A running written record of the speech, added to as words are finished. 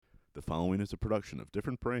The following is a production of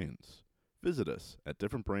Different Brains. Visit us at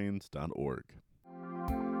differentbrains.org.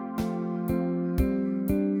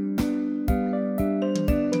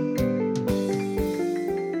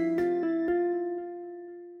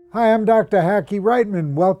 Hi, I'm Dr. Hackie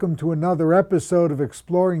Reitman. Welcome to another episode of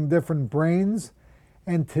Exploring Different Brains.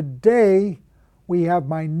 And today we have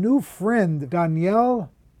my new friend, Danielle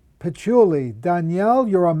Picciulli. Danielle,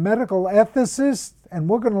 you're a medical ethicist, and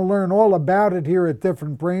we're going to learn all about it here at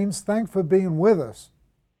Different Brains. Thanks for being with us.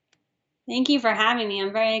 Thank you for having me.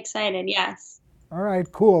 I'm very excited, yes. All right,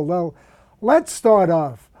 cool. Well, let's start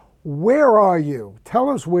off. Where are you? Tell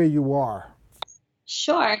us where you are.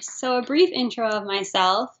 Sure. So a brief intro of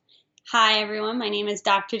myself. Hi, everyone. My name is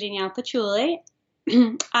Dr. Danielle Picciulli.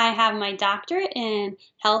 I have my doctorate in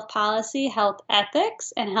health policy, health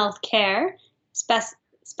ethics, and health care,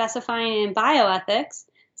 specifying in bioethics.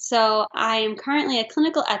 So I am currently a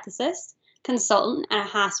clinical ethicist consultant at a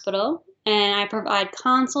hospital, and I provide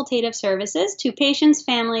consultative services to patients,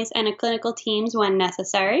 families, and clinical teams when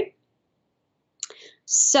necessary.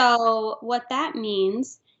 So what that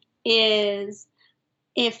means is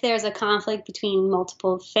if there's a conflict between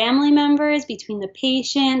multiple family members, between the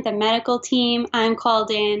patient, the medical team, I'm called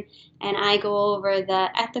in and I go over the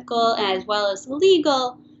ethical as well as the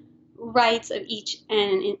legal rights of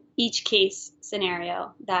each case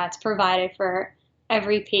scenario that's provided for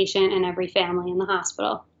every patient and every family in the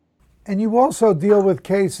hospital. And you also deal with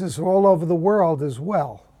cases all over the world as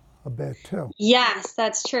well, a bit too. Yes,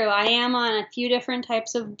 that's true. I am on a few different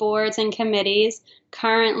types of boards and committees.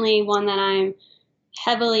 Currently, one that I'm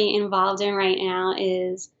heavily involved in right now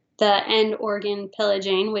is the End Organ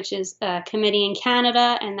Pillaging, which is a committee in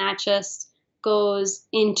Canada, and that just goes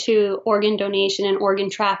into organ donation and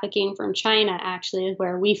organ trafficking from China, actually, is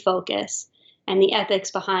where we focus, and the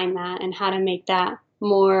ethics behind that and how to make that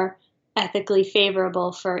more ethically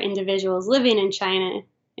favorable for individuals living in China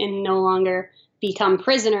and no longer become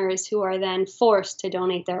prisoners who are then forced to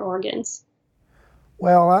donate their organs.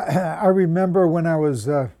 Well, I remember when I was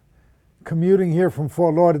commuting here from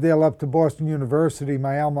Fort Lauderdale up to Boston University,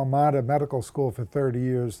 my alma mater, medical school for 30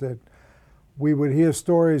 years, that we would hear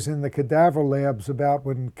stories in the cadaver labs about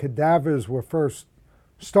when cadavers were first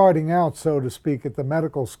starting out, so to speak, at the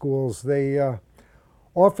medical schools.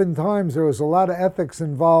 Oftentimes there was a lot of ethics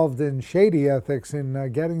involved in shady ethics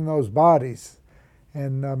in getting those bodies.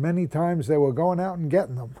 And many times they were going out and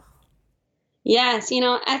getting them. Yes,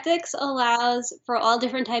 ethics allows for all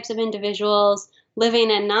different types of individuals,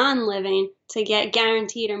 living and non-living, to get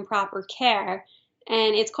guaranteed and proper care.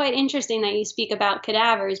 And it's quite interesting that you speak about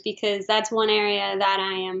cadavers because that's one area that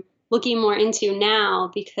I am looking more into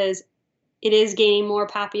now because it is gaining more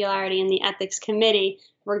popularity in the ethics committee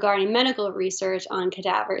regarding medical research on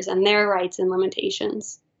cadavers and their rights and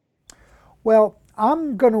limitations. Well,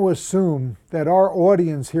 I'm going to assume that our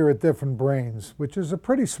audience here at Different Brains, which is a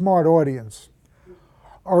pretty smart audience,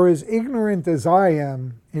 are as ignorant as I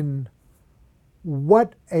am in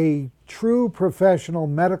what a true professional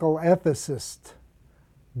medical ethicist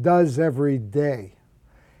does every day.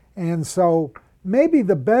 And so maybe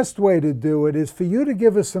the best way to do it is for you to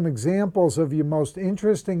give us some examples of your most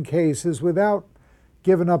interesting cases without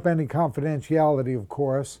giving up any confidentiality, of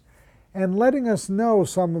course, and letting us know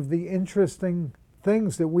some of the interesting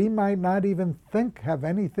things that we might not even think have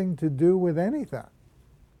anything to do with anything.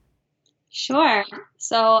 Sure.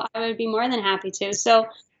 So I would be more than happy to. So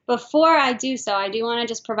before I do so, I do want to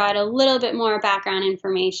just provide a little bit more background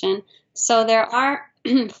information. So there are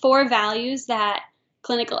 4 values that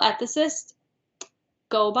clinical ethicists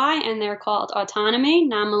go by, and they're called autonomy,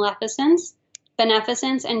 non-maleficence,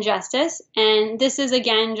 beneficence, and justice. And this is,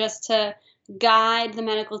 again, just to guide the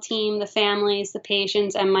medical team, the families, the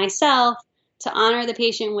patients, and myself to honor the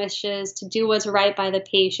patient wishes, to do what's right by the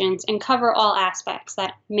patients, and cover all aspects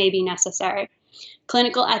that may be necessary.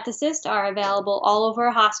 Clinical ethicists are available all over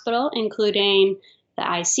a hospital, including the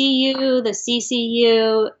ICU, the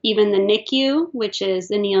CCU, even the NICU, which is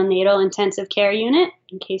the neonatal intensive care unit,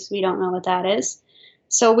 in case we don't know what that is.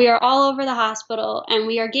 So we are all over the hospital, and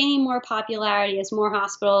we are gaining more popularity as more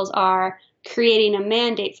hospitals are creating a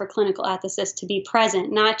mandate for clinical ethicists to be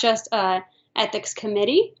present, not just an ethics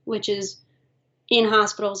committee, which is in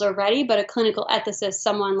hospitals already, but a clinical ethicist,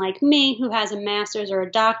 someone like me who has a master's or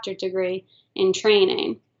a doctorate degree in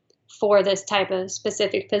training for this type of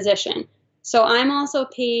specific position. So I'm also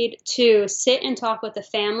paid to sit and talk with the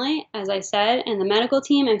family, as I said, and the medical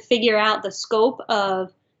team and figure out the scope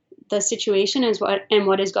of the situation and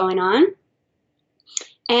what is going on.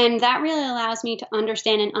 And that really allows me to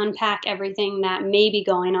understand and unpack everything that may be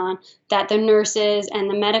going on that the nurses and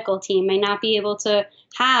the medical team may not be able to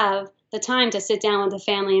have the time to sit down with the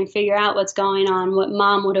family and figure out what's going on, what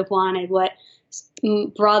mom would have wanted, what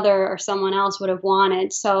brother or someone else would have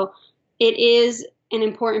wanted. So it is an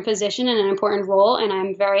important position and an important role, and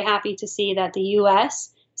I'm very happy to see that the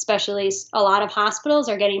U.S., especially a lot of hospitals,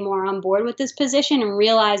 are getting more on board with this position and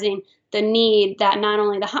realizing the need that not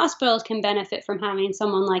only the hospitals can benefit from having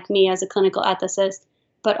someone like me as a clinical ethicist,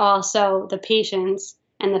 but also the patients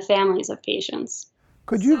and the families of patients.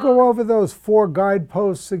 Could you go over those 4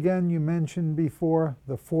 guideposts again you mentioned before?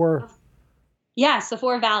 The 4? Yes, the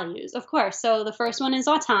 4 values, of course. So the first one is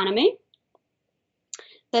autonomy.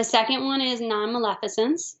 The second one is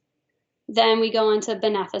non-maleficence. Then we go into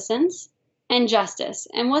beneficence and justice.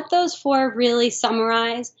 And what those 4 really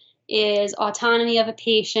summarize is autonomy of a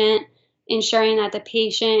patient, ensuring that the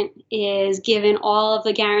patient is given all of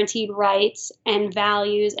the guaranteed rights and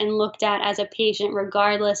values and looked at as a patient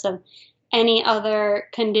regardless of any other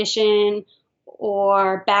condition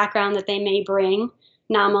or background that they may bring.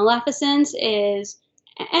 Non-maleficence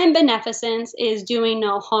and beneficence is doing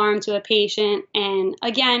no harm to a patient, and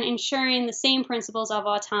again, ensuring the same principles of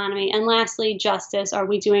autonomy. And lastly, justice. Are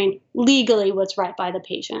we doing legally what's right by the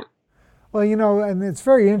patient? Well, and it's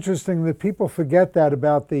very interesting that people forget that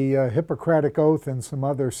about the Hippocratic Oath and some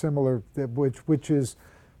other similar, which is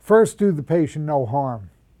first do the patient no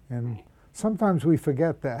harm. And sometimes we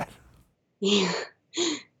forget that. Yeah.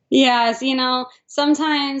 Yes,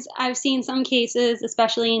 sometimes I've seen some cases,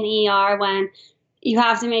 especially in the ER, when you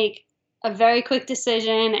have to make a very quick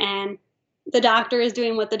decision and the doctor is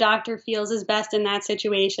doing what the doctor feels is best in that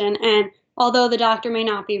situation. And although the doctor may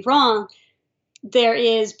not be wrong, there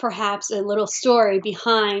is perhaps a little story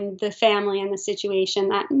behind the family and the situation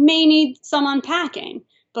that may need some unpacking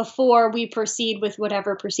before we proceed with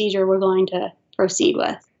whatever procedure we're going to proceed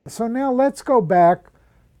with. So now let's go back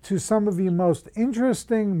to some of the most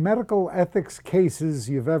interesting medical ethics cases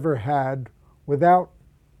you've ever had without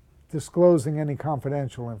disclosing any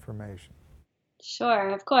confidential information. Sure,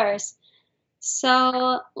 of course.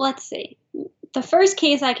 So let's see. The first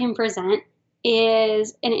case I can present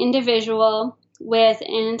is an individual with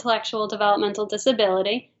an intellectual developmental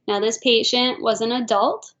disability. Now, this patient was an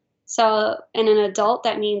adult. And an adult,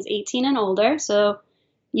 that means 18 and older. So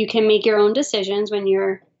you can make your own decisions when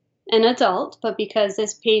you're an adult. But because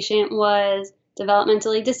this patient was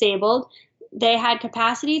developmentally disabled, they had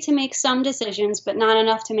capacity to make some decisions, but not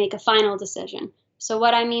enough to make a final decision. So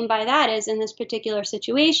what I mean by that is, in this particular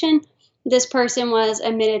situation, this person was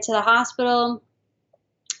admitted to the hospital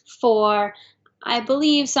for, I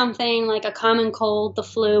believe, something like a common cold, the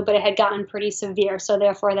flu, but it had gotten pretty severe, so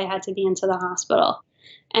therefore they had to be into the hospital.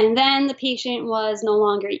 And then the patient was no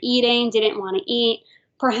longer eating, didn't want to eat,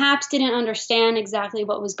 perhaps didn't understand exactly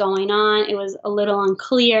what was going on. It was a little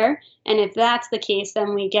unclear. And if that's the case,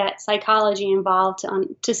 then we get psychology involved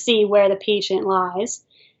to see where the patient lies.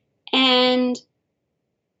 And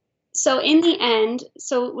so in the end,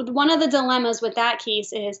 one of the dilemmas with that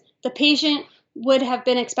case is the patient would have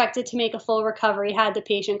been expected to make a full recovery had the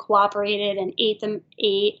patient cooperated and ate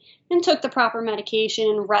and took the proper medication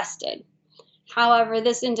and rested. However,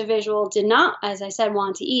 this individual did not, as I said,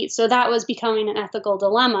 want to eat. So that was becoming an ethical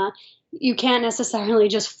dilemma. You can't necessarily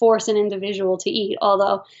just force an individual to eat,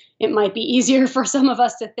 although it might be easier for some of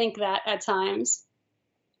us to think that at times.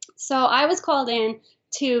 So I was called in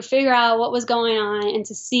to figure out what was going on and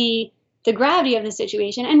to see the gravity of the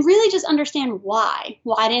situation and really just understand why.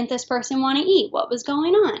 Why didn't this person want to eat? What was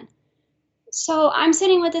going on? So I'm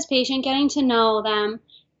sitting with this patient, getting to know them,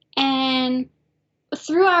 and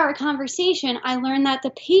through our conversation, I learned that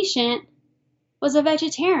the patient was a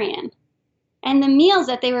vegetarian, and the meals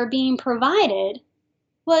that they were being provided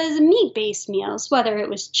was meat-based meals, whether it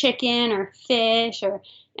was chicken or fish or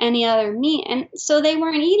any other meat, and so they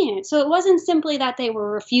weren't eating it. So it wasn't simply that they were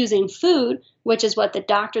refusing food, which is what the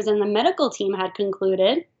doctors and the medical team had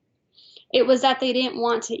concluded. It was that they didn't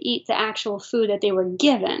want to eat the actual food that they were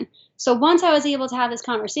given. So once I was able to have this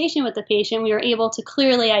conversation with the patient, we were able to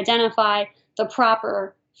clearly identify the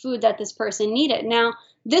proper food that this person needed. Now,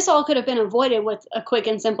 this all could have been avoided with a quick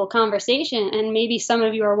and simple conversation, and maybe some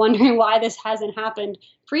of you are wondering why this hasn't happened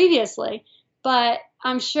previously. But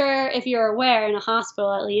I'm sure if you're aware, in a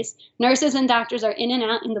hospital at least, nurses and doctors are in and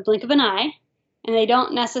out in the blink of an eye, and they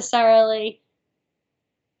don't necessarily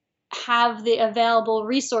have the available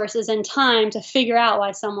resources and time to figure out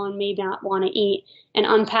why someone may not want to eat and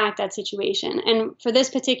unpack that situation. And for this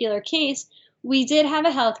particular case, we did have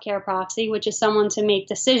a healthcare proxy, which is someone to make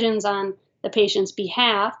decisions on the patient's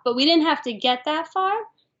behalf, but we didn't have to get that far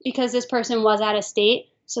because this person was out of state.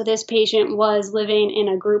 So this patient was living in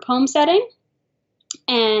a group home setting,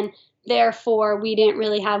 and Therefore, we didn't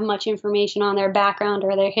really have much information on their background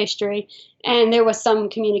or their history. And there was some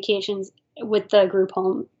communications with the group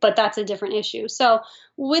home, but that's a different issue. So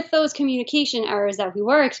with those communication errors that we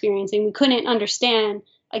were experiencing, we couldn't understand,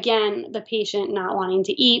 again, the patient not wanting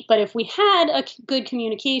to eat. But if we had a good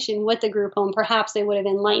communication with the group home, perhaps they would have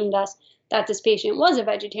enlightened us that this patient was a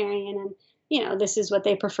vegetarian and, this is what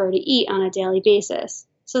they prefer to eat on a daily basis.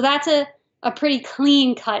 So that's a pretty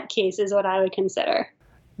clean cut case is what I would consider.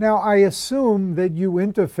 Now, I assume that you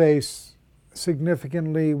interface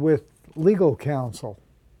significantly with legal counsel.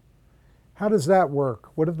 How does that work?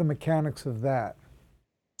 What are the mechanics of that?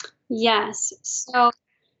 Yes. So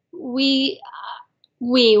we,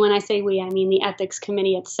 when I say we, I mean the ethics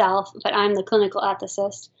committee itself, but I'm the clinical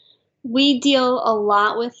ethicist. We deal a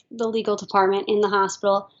lot with the legal department in the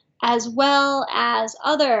hospital, as well as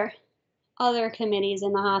other committees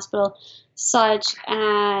in the hospital, such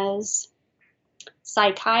as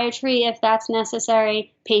psychiatry, if that's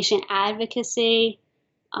necessary, patient advocacy,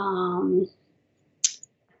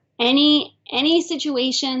 any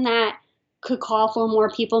situation that could call for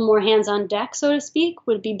more people, more hands on deck, so to speak,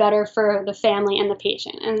 would be better for the family and the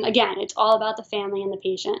patient. And again, it's all about the family and the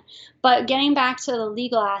patient. But getting back to the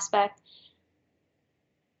legal aspect,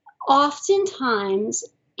 oftentimes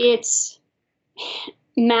it's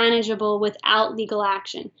manageable without legal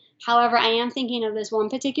action. However, I am thinking of this one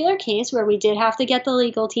particular case where we did have to get the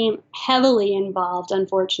legal team heavily involved,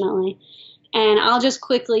 unfortunately. And I'll just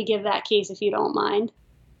quickly give that case if you don't mind.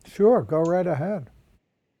 Sure, go right ahead.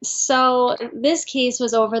 So this case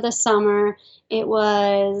was over the summer. It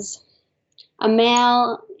was a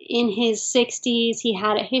male in his 60s. He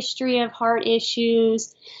had a history of heart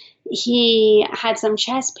issues. He had some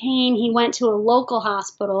chest pain. He went to a local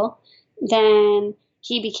hospital. Then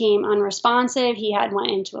he became unresponsive. He had went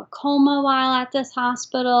into a coma while at this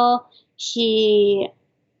hospital.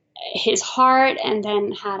 His heart and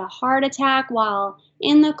then had a heart attack while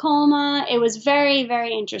in the coma. It was very,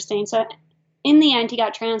 very interesting. So in the end, he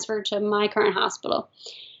got transferred to my current hospital.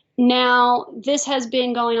 Now, this has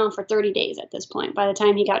been going on for 30 days at this point by the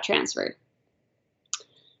time he got transferred.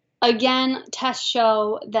 Again, tests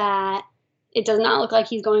show that it does not look like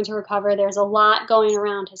he's going to recover. There's a lot going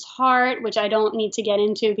around his heart, which I don't need to get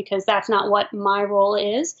into because that's not what my role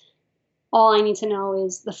is. All I need to know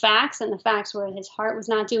is the facts, and the facts were his heart was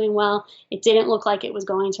not doing well. It didn't look like it was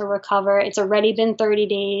going to recover. It's already been 30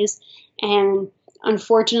 days, and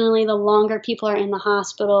unfortunately, the longer people are in the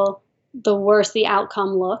hospital, the worse the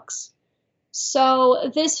outcome looks.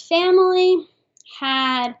 So this family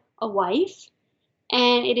had a wife,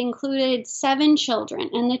 and it included 7 children.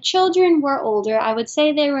 And the children were older. I would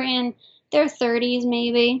say they were in their 30s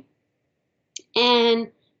maybe. And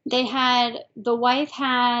the wife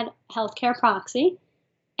had healthcare proxy.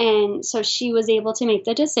 And so she was able to make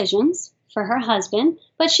the decisions for her husband.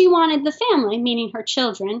 But she wanted the family, meaning her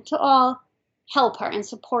children, to all help her and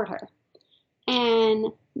support her.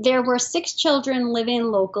 And there were 6 children living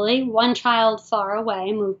locally. 1 child far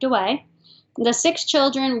away, moved away. The 6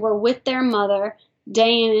 children were with their mother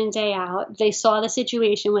day in and day out. They saw the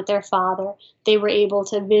situation with their father. They were able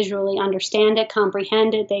to visually understand it,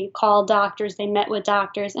 comprehend it. They called doctors. They met with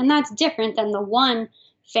doctors. And that's different than the one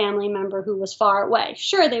family member who was far away.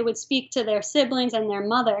 Sure, they would speak to their siblings and their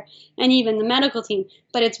mother and even the medical team,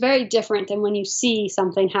 but it's very different than when you see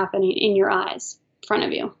something happening in your eyes in front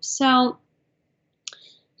of you. So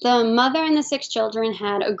the mother and the 6 children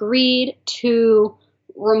had agreed to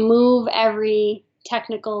remove every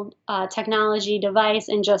technology device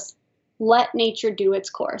and just let nature do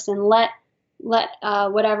its course and let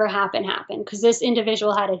whatever happen. Because this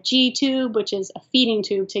individual had a G tube, which is a feeding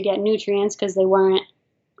tube to get nutrients because they weren't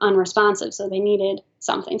unresponsive, so they needed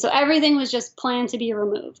something. So everything was just planned to be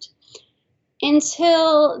removed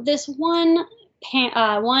until this one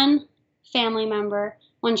family member,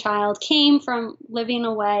 one child, came from living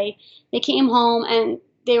away. They came home and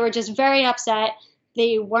they were just very upset.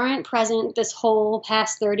 They weren't present this whole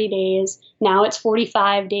past 30 days. Now it's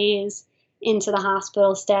 45 days into the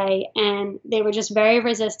hospital stay, and they were just very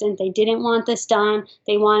resistant. They didn't want this done.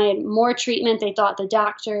 They wanted more treatment. They thought the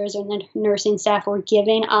doctors and the nursing staff were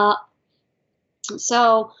giving up.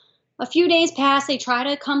 So a few days passed. They tried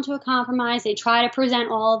to come to a compromise. They tried to present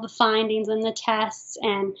all of the findings and the tests,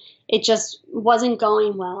 and it just wasn't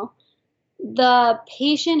going well. The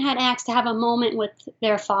patient had asked to have a moment with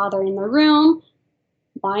their father in the room.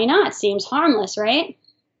 Why not? Seems harmless, right?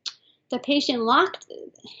 The patient locked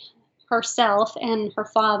herself and her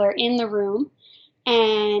father in the room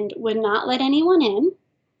and would not let anyone in,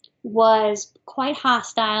 was quite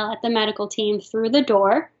hostile at the medical team through the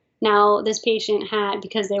door, Now, this patient had,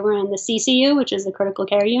 because they were in the CCU, which is the critical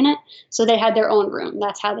care unit, so they had their own room.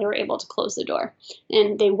 That's how they were able to close the door.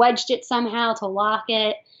 And they wedged it somehow to lock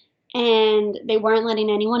it, and they weren't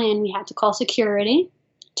letting anyone in. We had to call security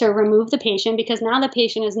to remove the patient because now the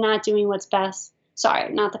patient is not doing what's best.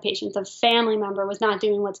 Sorry, not the patient. The family member was not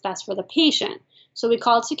doing what's best for the patient. So we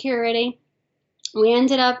called security. We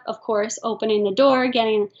ended up, of course, opening the door,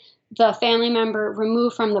 getting the family member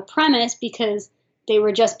removed from the premise because they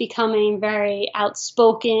were just becoming very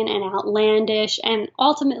outspoken and outlandish, and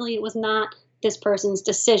ultimately it was not this person's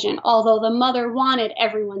decision. Although the mother wanted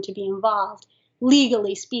everyone to be involved,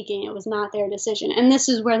 legally speaking, it was not their decision. And this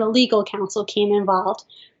is where the legal counsel came involved,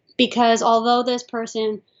 because although this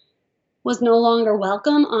person was no longer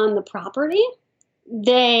welcome on the property,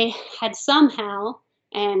 they had somehow,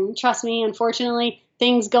 and trust me, unfortunately,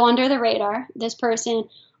 things go under the radar. This person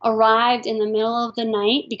arrived in the middle of the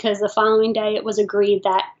night because the following day it was agreed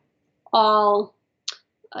that all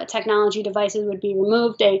technology devices would be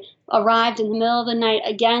removed. They arrived in the middle of the night,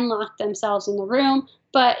 again locked themselves in the room,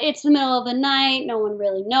 but it's the middle of the night, no one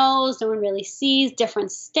really knows, no one really sees,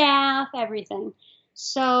 different staff, everything.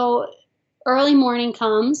 So early morning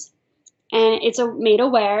comes and it's made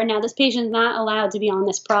aware. Now this patient's not allowed to be on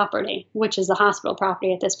this property, which is the hospital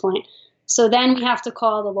property at this point. So then we have to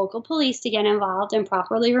call the local police to get involved and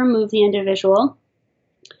properly remove the individual.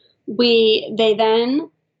 They then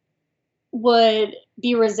would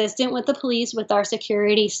be resistant with the police, with our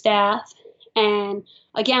security staff. And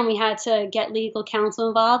again, we had to get legal counsel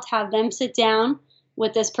involved, have them sit down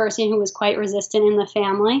with this person who was quite resistant in the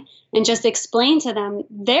family and just explain to them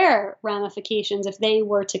their ramifications if they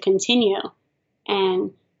were to continue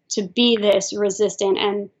and to be this resistant,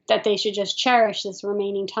 and that they should just cherish this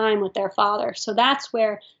remaining time with their father. So that's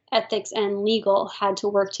where ethics and legal had to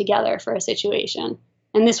work together for a situation.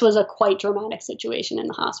 And this was a quite dramatic situation in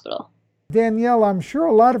the hospital. Danielle, I'm sure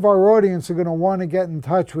a lot of our audience are going to want to get in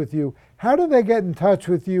touch with you. How do they get in touch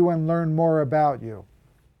with you and learn more about you?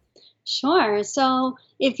 Sure. So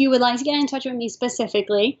if you would like to get in touch with me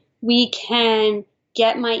specifically, we can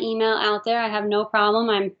get my email out there. I have no problem.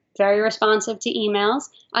 I'm very responsive to emails.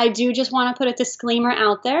 I do just want to put a disclaimer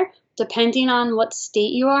out there. Depending on what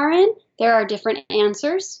state you are in, there are different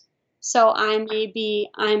answers. So I'm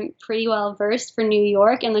pretty well versed for New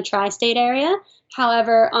York and the tri-state area.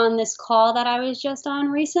 However, on this call that I was just on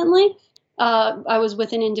recently, I was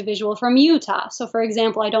with an individual from Utah. So for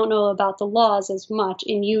example, I don't know about the laws as much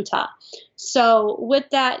in Utah. So with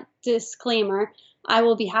that disclaimer, I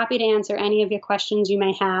will be happy to answer any of your questions you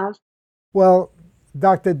may have. Well,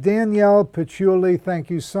 Dr. Danielle Picciulli, thank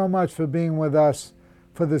you so much for being with us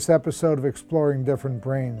for this episode of Exploring Different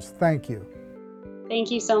Brains. Thank you. Thank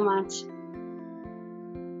you so much.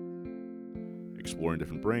 Exploring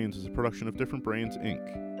Different Brains is a production of Different Brains,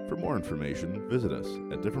 Inc. For more information, visit us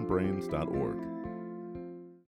at differentbrains.org.